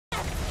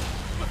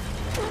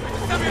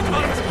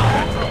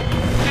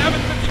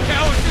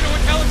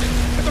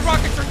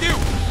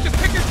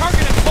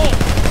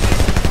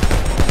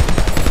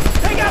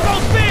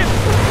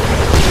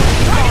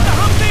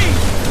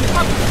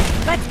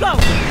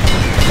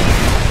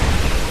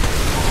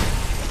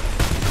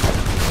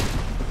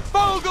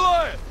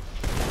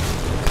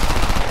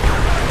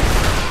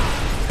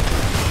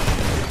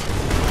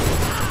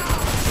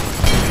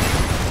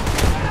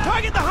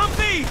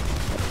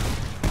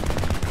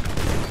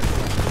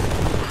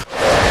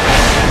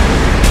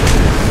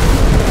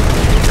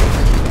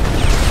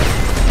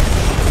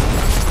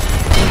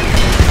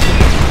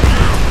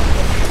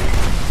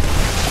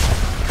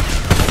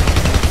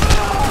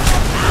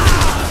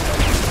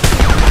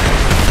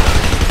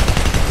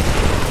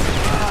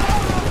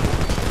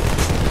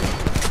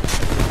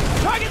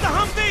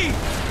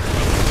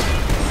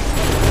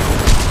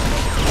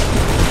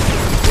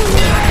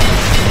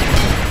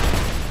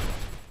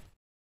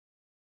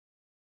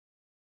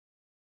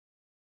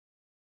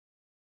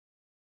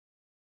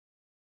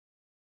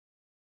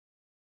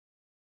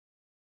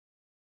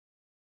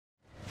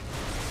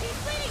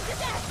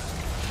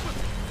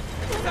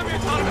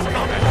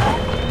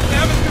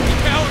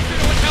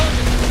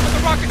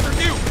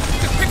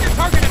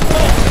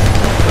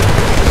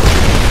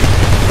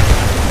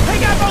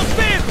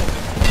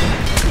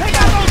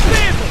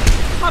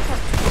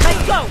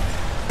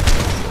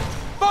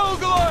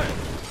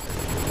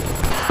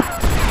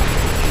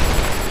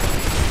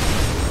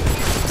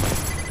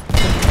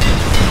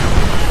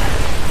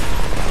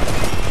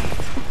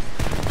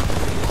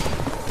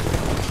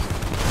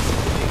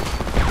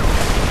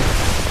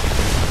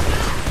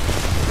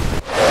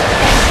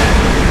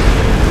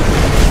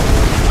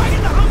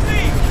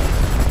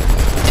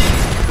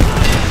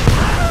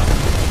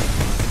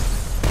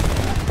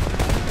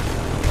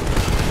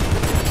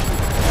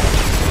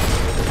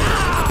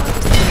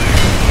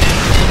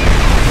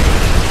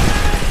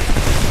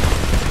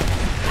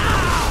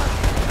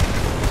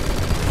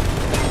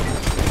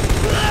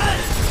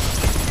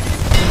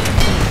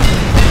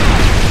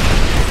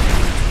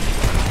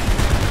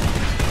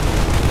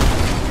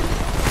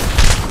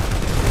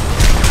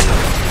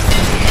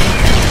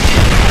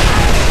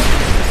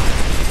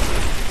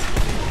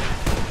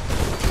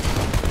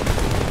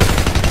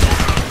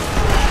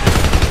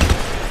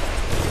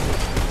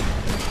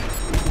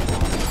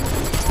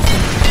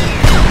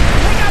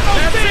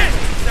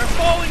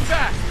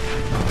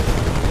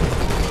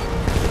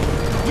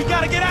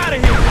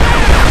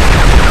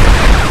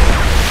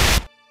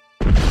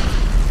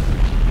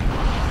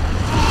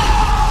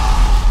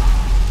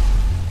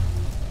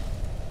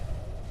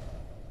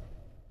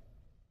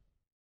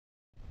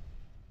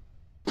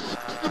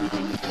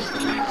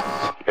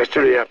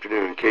Yesterday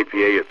afternoon,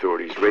 KPA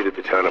authorities raided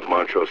the town of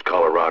Montrose,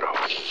 Colorado.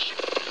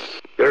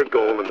 Their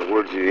goal, in the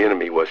words of the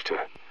enemy, was to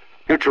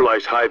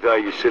neutralize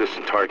high-value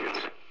citizen targets.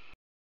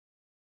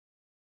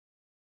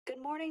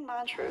 Good morning,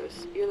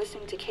 Montrose. You're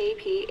listening to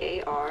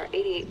KPAR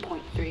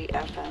 88.3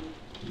 FM.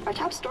 Our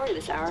top story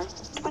this hour,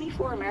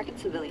 24 American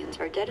civilians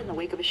are dead in the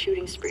wake of a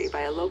shooting spree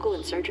by a local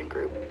insurgent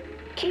group.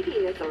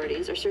 KPA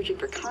authorities are searching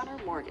for Connor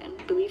Morgan,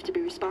 believed to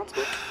be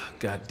responsible.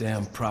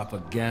 Goddamn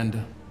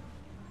propaganda.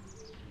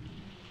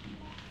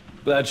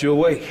 Glad you're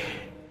awake.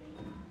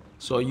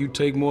 Saw you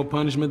take more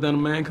punishment than a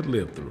man could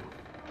live through.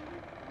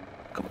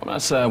 Come on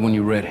outside when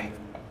you're ready.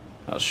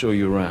 I'll show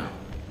you around.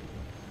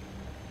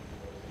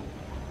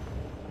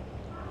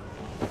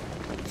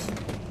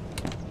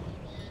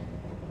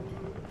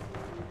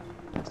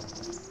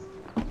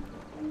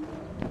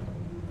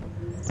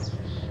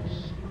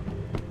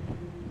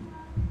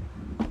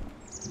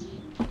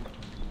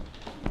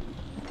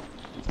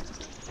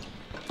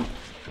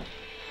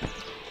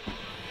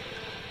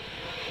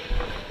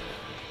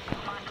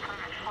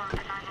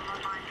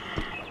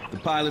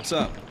 Pilot's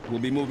up. We'll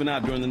be moving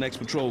out during the next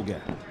patrol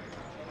gap.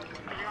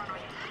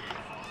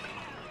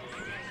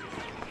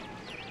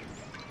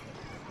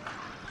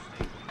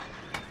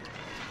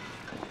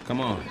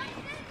 Come on.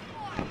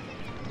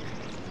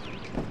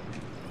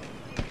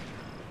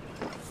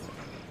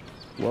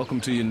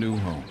 Welcome to your new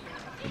home.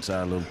 It's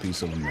our little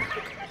piece of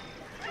America.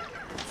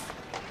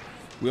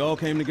 We all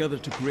came together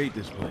to create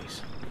this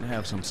place and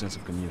have some sense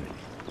of community.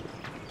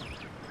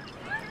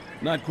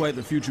 Not quite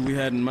the future we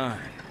had in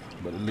mind,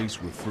 but at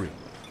least we're free.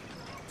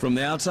 From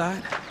the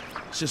outside,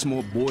 it's just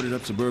more boarded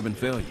up suburban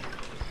failure.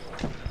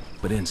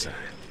 But inside,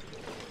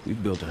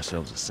 we've built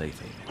ourselves a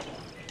safe haven.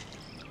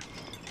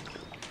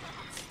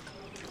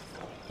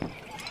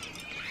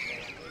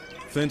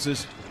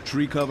 Fences,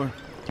 tree cover,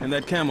 and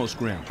that camo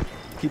scram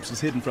keeps us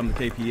hidden from the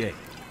KPA.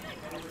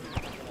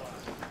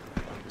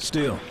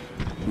 Still,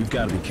 we've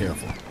got to be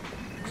careful.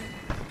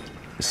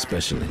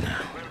 Especially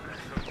now.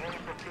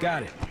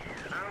 Got it.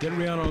 Get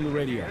Rihanna on the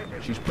radio.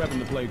 She's prepping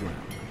the playground.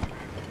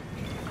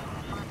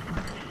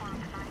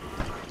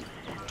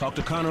 Talk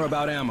to Connor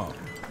about ammo.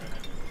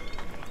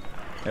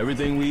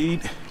 Everything we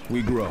eat,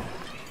 we grow.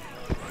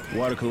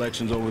 Water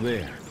collection's over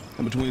there.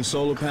 And between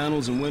solar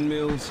panels and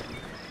windmills,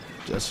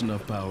 just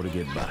enough power to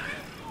get by.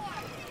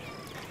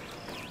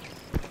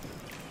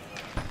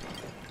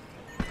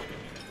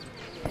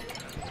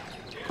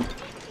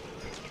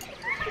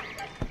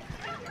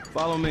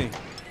 Follow me.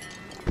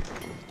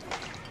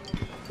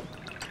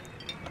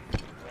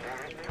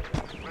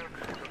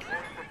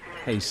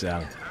 Hey,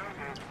 Sally.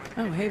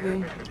 Oh, hey,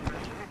 Boone.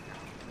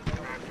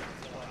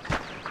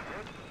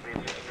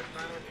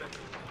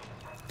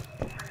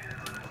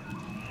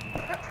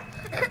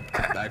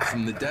 Back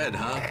from the dead,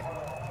 huh?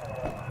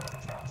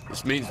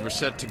 This means we're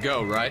set to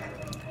go, right?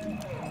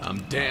 I'm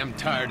damn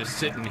tired of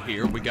sitting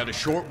here. We got a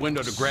short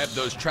window to grab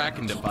those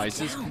tracking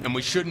devices, and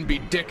we shouldn't be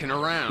dicking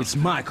around. It's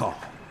my call.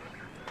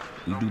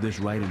 We do this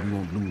right and we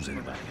won't lose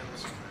anybody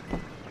else.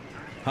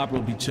 Hopper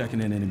will be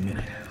checking in any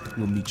minute.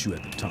 We'll meet you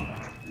at the tunnel.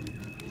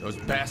 Those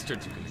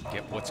bastards are gonna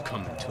get what's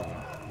coming to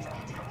them.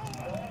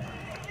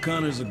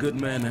 Connor's a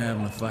good man to have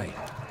in a fight.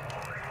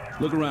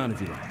 Look around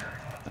if you like.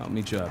 I'll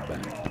meet you out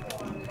back.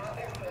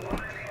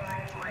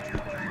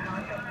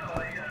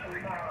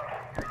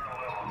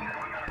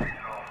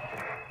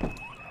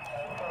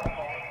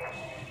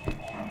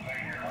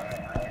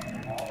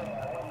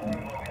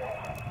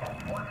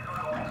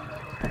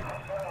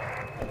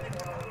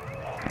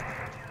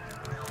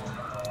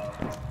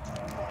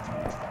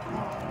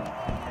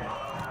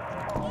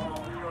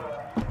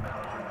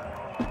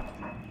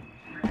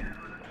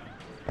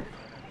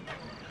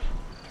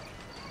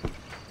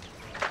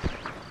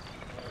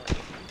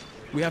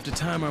 We have to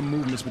time our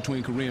movements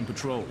between Korean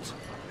patrols,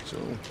 so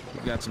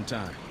we've got some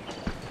time.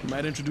 You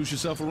might introduce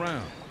yourself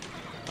around.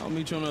 I'll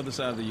meet you on the other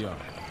side of the yard.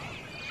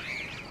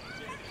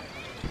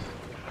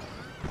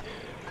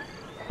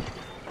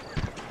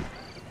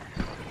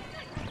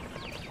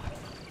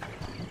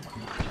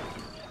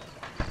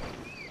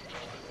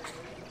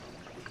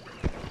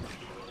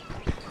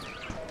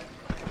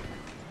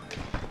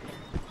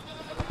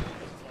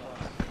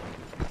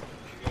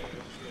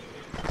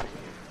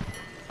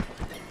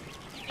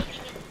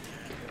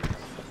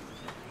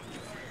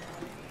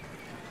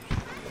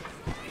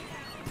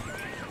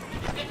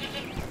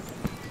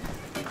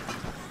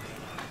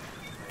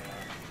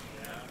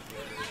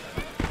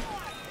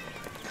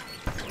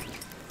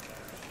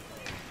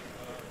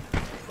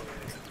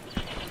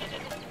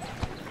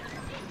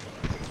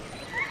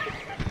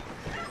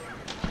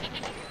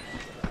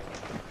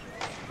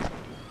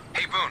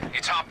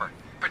 It's Hopper.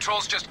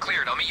 Patrol's just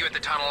cleared. I'll meet you at the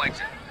tunnel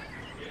exit.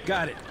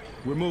 Got it.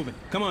 We're moving.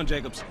 Come on,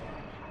 Jacobs.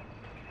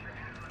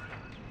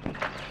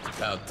 It's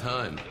about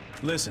time.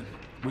 Listen,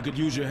 we could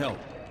use your help.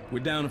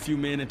 We're down a few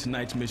men and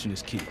tonight's mission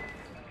is key.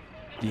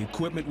 The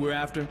equipment we're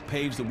after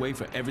paves the way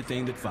for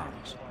everything that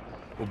follows.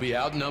 We'll be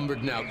outnumbered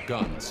and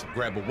outgunned.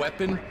 Grab a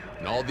weapon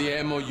and all the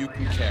ammo you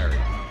can carry.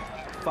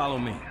 Follow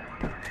me.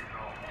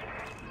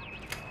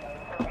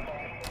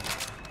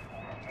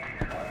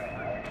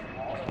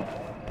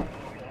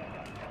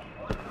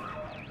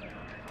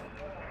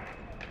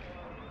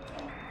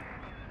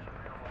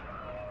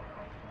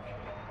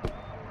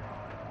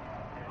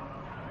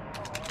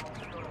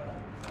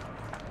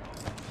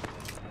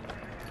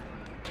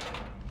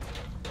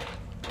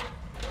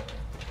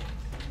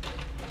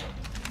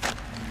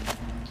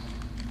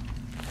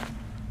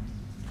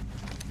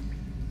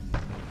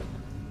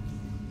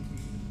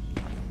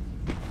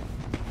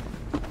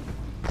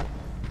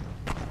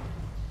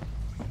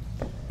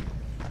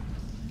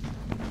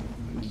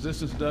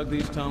 Resistance dug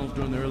these tunnels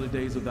during the early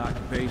days of the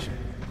occupation.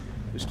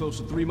 There's close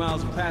to 3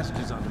 miles of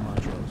passages under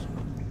Montrose.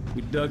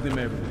 We dug them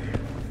everywhere,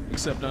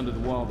 except under the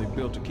wall they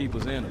built to keep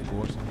us in, of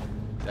course.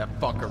 That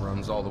fucker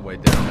runs all the way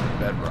down to the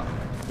bedrock.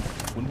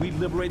 When we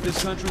liberate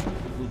this country,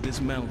 we'll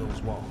dismantle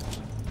those walls.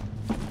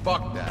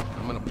 Fuck that.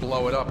 I'm gonna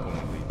blow it up when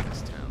we leave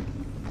this town.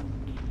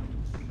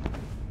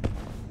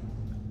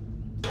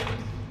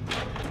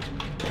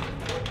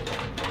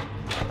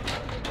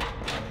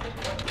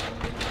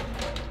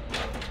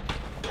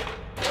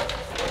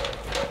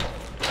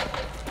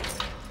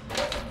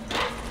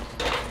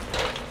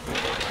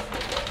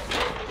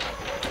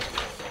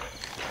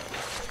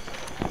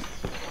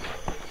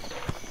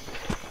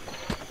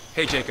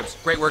 Hey, Jacobs.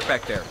 Great work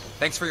back there.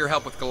 Thanks for your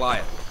help with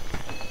Goliath.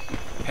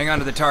 Hang on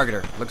to the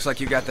targeter. Looks like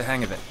you got the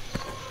hang of it.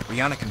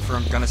 Rihanna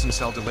confirmed Gunnison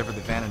Cell delivered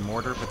the van and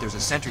mortar, but there's a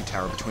sentry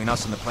tower between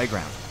us and the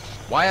playground.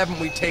 Why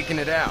haven't we taken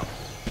it out?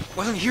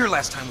 Wasn't here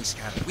last time we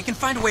scattered. We can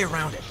find a way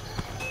around it.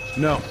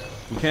 No,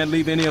 we can't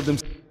leave any of them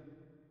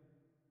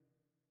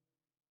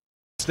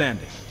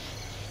standing.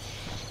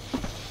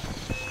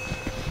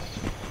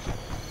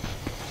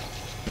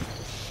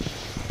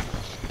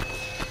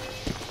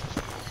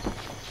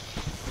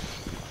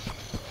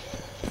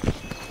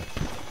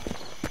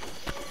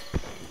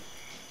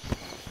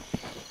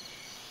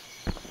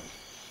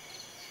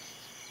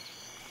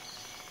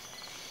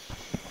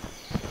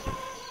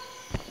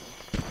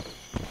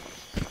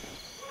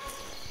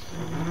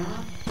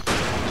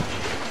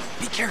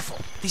 Careful.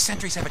 These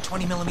sentries have a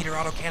 20mm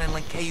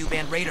autocannon-linked KU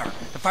band radar.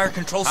 The fire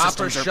control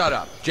systems are... Shut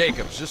up.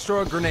 Jacobs, just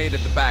throw a grenade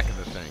at the back of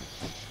the thing.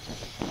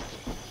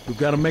 We've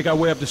got to make our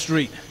way up the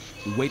street.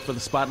 We wait for the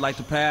spotlight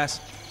to pass,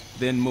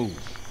 then move.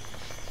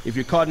 If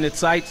you're caught in its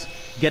sights,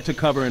 get to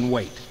cover and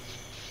wait.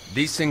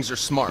 These things are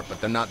smart, but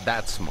they're not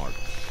that smart.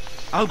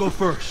 I'll go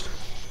first.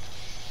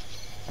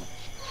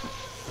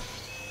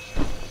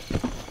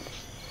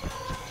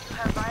 You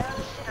have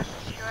violated a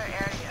secure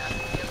area.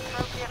 The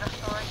appropriate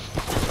authorities...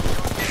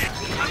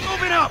 I'm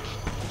moving up!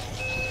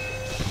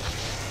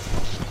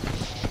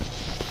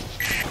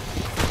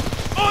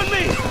 On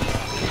me!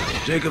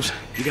 Jacobs,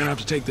 you're gonna have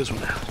to take this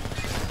one out.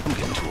 I'm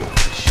getting too old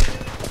for this shit.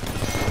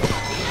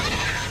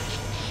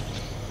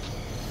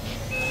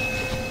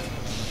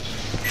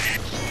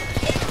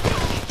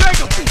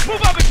 Jacobs,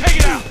 move up and take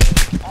it out!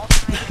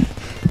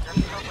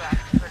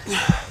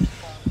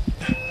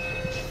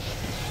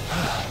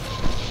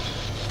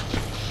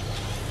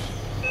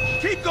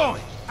 Keep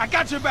going! I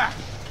got your back!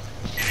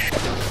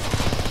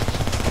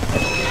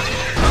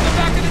 On the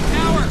back of the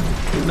tower!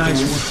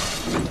 Nice one.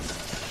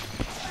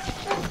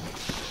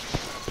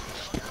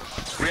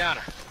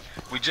 Rihanna,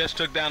 we just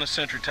took down a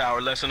sentry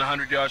tower less than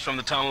 100 yards from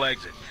the tunnel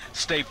exit.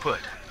 Stay put.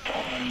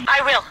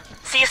 I will.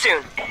 See you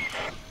soon.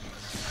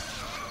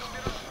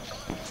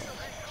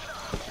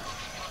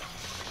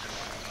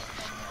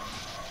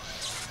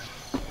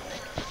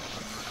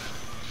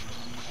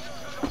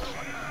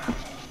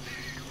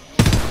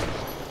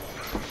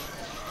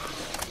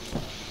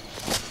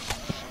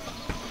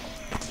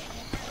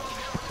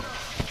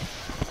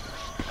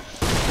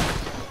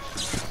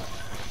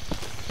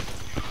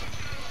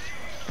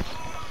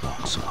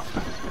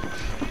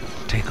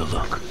 Take a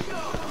look. I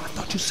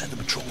thought you said the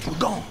patrols were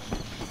gone.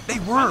 They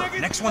were.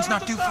 Next one's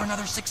not due for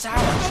another 6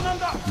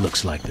 hours.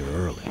 Looks like they're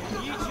early.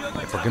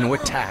 If we're gonna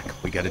attack,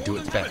 we gotta do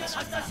it fast.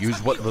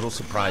 Use what little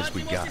surprise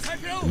we got.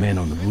 The man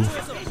on the roof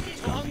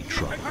is gonna be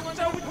trouble.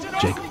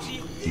 Jacob,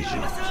 he's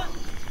yours.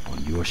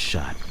 On your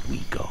shot, we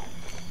go.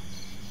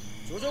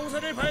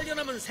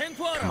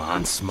 Come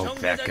on, smoke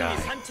that guy.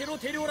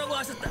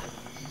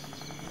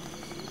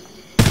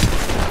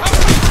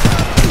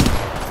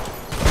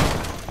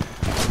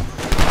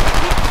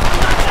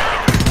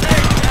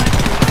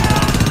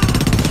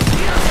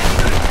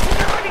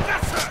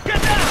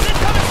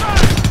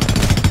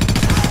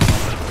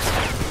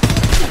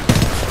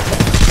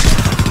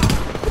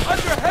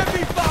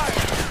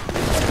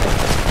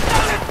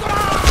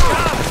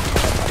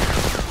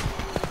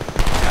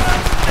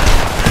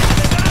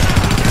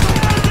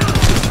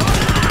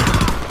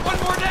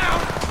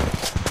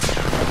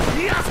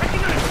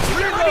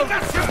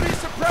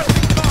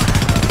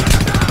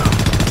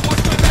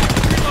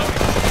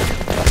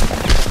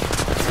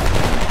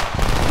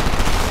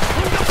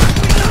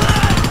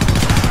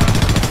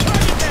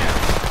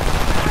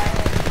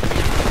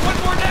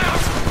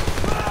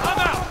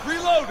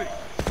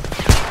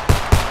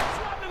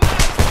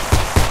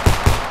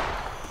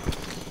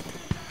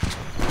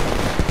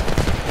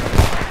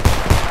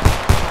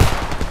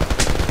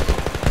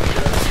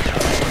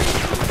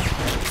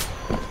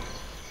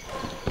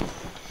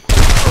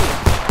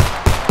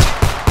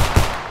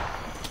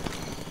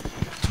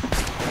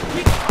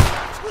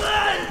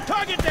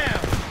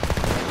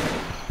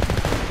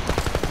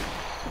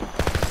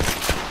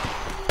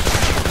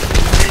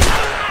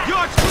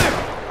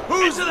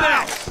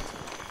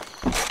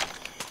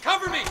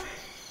 Cover me!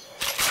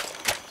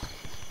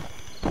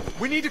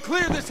 We need to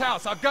clear this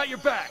house. I've got your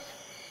back.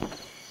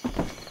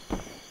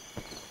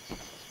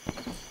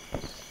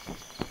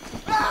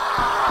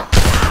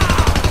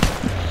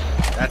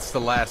 That's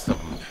the last of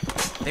them.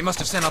 They must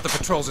have sent out the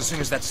patrols as soon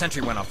as that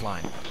sentry went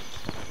offline.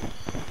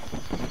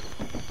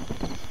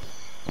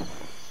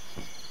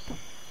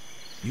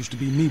 Used to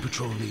be me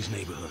patrolling these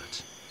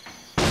neighborhoods.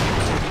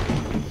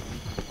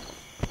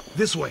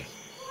 This way.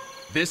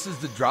 This is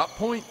the drop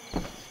point?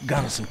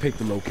 Gunnison picked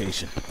the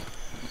location.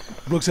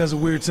 Brooks has a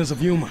weird sense of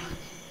humor.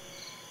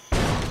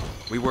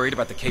 We worried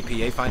about the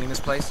KPA finding this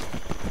place?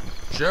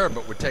 Sure,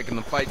 but we're taking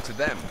the fight to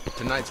them. If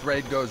tonight's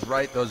raid goes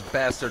right, those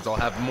bastards will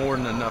have more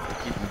than enough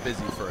to keep them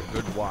busy for a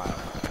good while.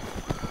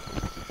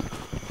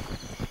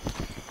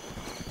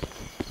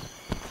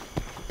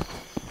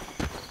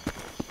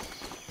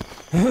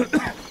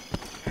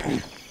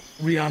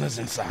 Rihanna's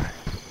inside.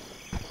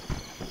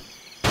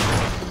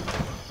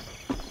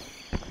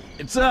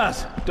 It's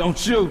us! Don't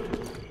shoot!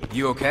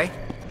 You okay?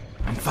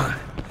 I'm fine.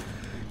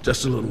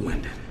 Just a little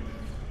winded.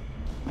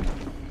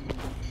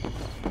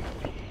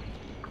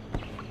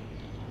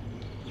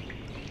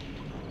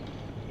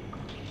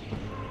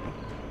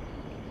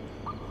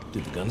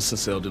 Did the Gunnison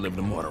cell deliver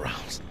the mortar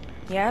rounds?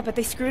 Yeah, but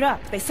they screwed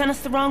up. They sent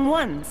us the wrong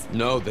ones.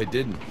 No, they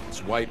didn't.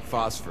 It's white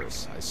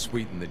phosphorus. I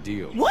sweetened the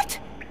deal. What?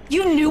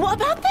 You knew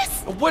about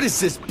this? What is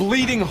this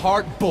bleeding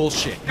heart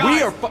bullshit? Guys!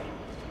 We are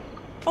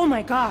Oh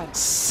my god.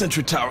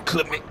 Sentry tower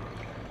clipped me.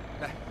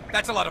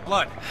 That's a lot of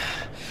blood.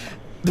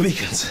 The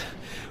beacons.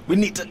 We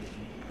need to...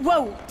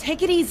 Whoa,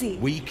 take it easy.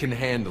 We can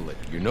handle it.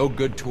 You're no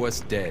good to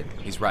us dead.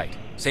 He's right.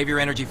 Save your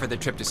energy for the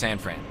trip to San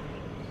Fran.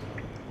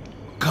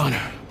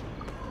 Connor.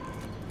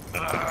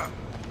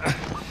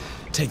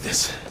 Take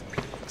this.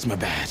 It's my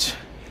badge.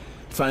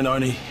 Find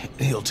Arnie,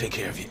 and he'll take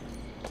care of you.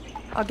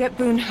 I'll get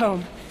Boone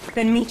home,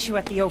 then meet you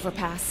at the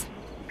overpass.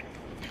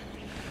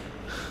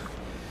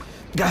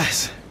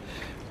 Guys,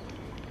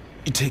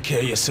 you take care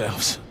of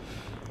yourselves.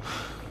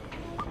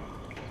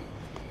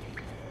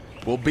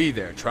 We'll be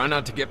there. Try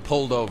not to get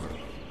pulled over.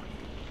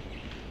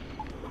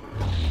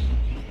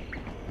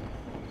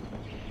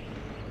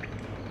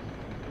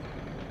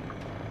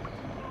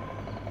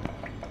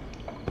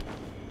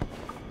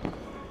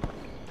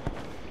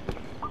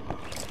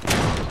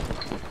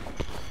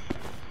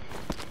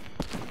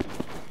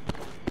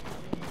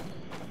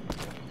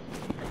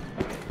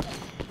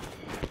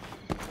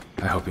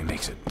 I hope he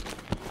makes it.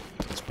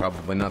 It's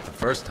probably not the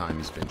first time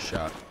he's been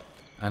shot.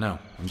 I know.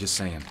 I'm just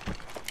saying.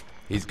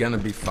 He's gonna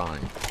be fine.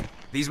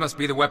 These must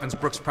be the weapons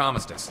Brooks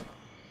promised us.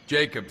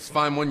 Jacobs,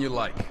 find one you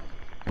like.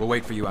 We'll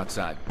wait for you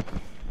outside.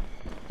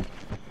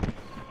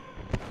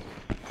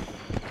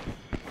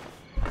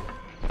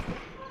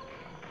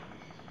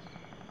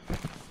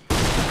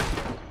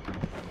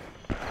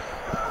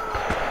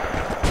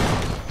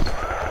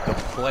 The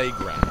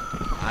playground.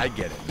 I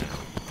get it now.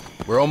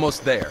 We're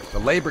almost there. The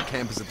labor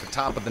camp is at the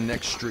top of the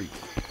next street.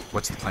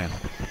 What's the plan?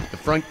 The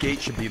front gate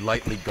should be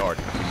lightly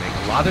guarded. We make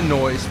a lot of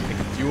noise, pick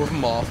a few of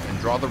them off, and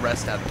draw the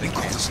rest out of the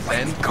camp.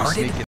 Then we sneak in.